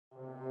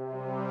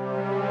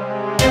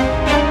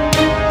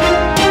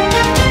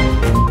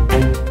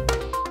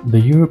The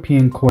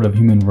European Court of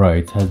Human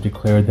Rights has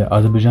declared the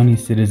Azerbaijani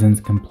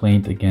citizen's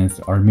complaint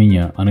against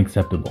Armenia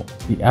unacceptable.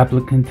 The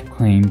applicant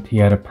claimed he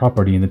had a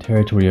property in the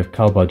territory of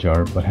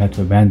Kalbajar but had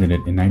to abandon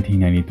it in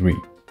 1993.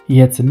 He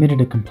had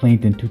submitted a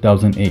complaint in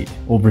 2008,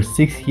 over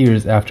 6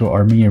 years after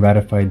Armenia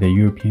ratified the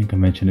European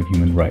Convention of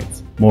Human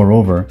Rights.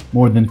 Moreover,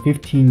 more than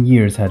 15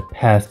 years had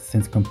passed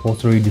since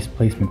compulsory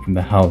displacement from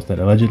the house that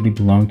allegedly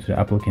belonged to the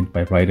applicant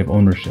by right of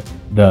ownership.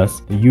 Thus,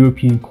 the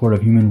European Court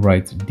of Human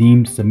Rights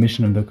deemed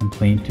submission of the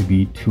complaint to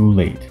be too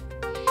late.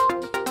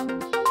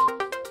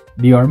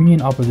 The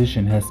Armenian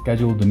opposition has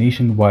scheduled a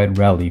nationwide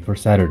rally for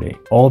Saturday.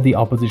 All the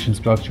opposition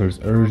structures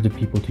urge the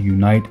people to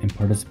unite and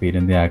participate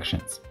in the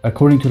actions.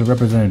 According to the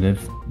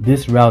representatives,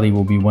 this rally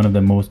will be one of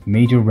the most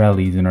major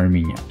rallies in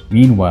Armenia.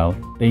 Meanwhile,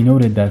 they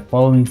noted that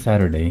following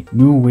Saturday,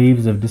 new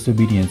waves of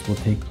disobedience will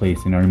take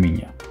place in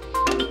Armenia.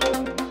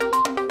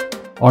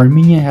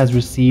 Armenia has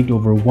received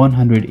over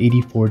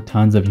 184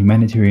 tons of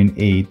humanitarian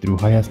aid through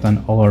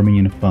Hayastan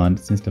All-Armenian Fund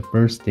since the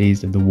first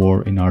days of the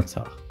war in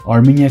Artsakh.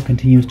 Armenia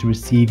continues to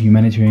receive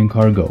humanitarian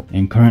cargo,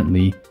 and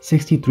currently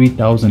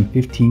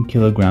 63,015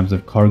 kilograms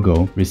of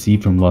cargo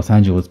received from Los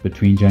Angeles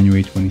between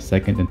January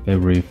 22nd and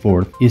February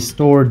 4th is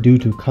stored due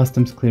to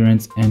customs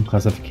clearance and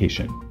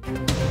classification.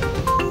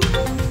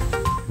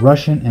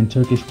 Russian and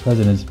Turkish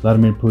Presidents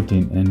Vladimir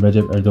Putin and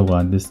Recep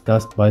Erdogan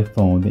discussed by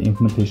phone the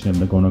implementation of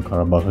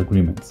Nagorno-Karabakh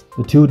agreements.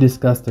 The two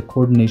discussed the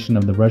coordination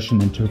of the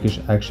Russian and Turkish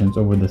actions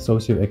over the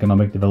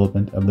socio-economic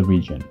development of the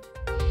region.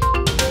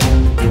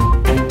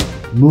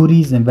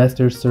 Moody's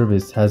Investors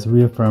Service has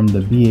reaffirmed the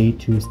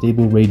Ba2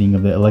 stable rating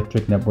of the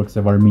electric networks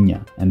of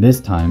Armenia, and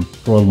this time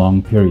for a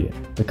long period.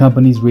 The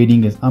company's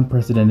rating is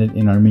unprecedented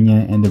in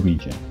Armenia and the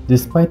region.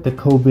 Despite the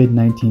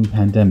COVID-19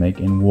 pandemic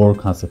and war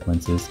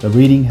consequences, the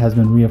rating has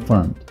been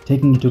reaffirmed,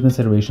 taking into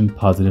consideration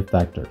positive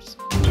factors.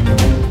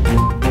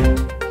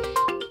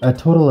 A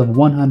total of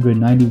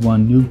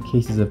 191 new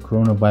cases of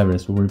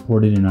coronavirus were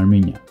reported in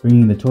Armenia,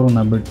 bringing the total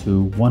number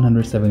to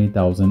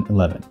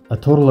 170,011. A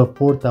total of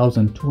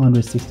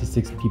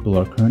 4,266 people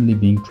are currently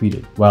being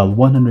treated, while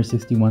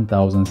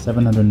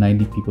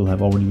 161,790 people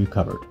have already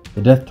recovered.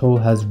 The death toll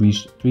has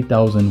reached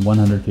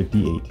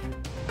 3,158.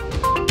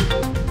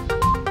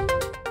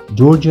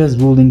 Georgia's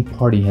ruling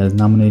party has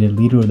nominated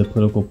leader of the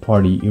political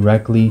party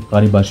Irakli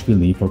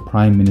Garibashvili for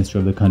Prime Minister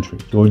of the country,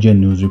 Georgia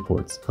News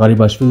reports.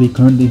 Garibashvili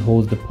currently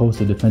holds the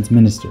post of defense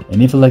minister,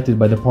 and if elected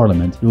by the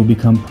parliament, he will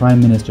become Prime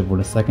Minister for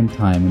the second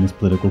time in his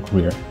political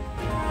career.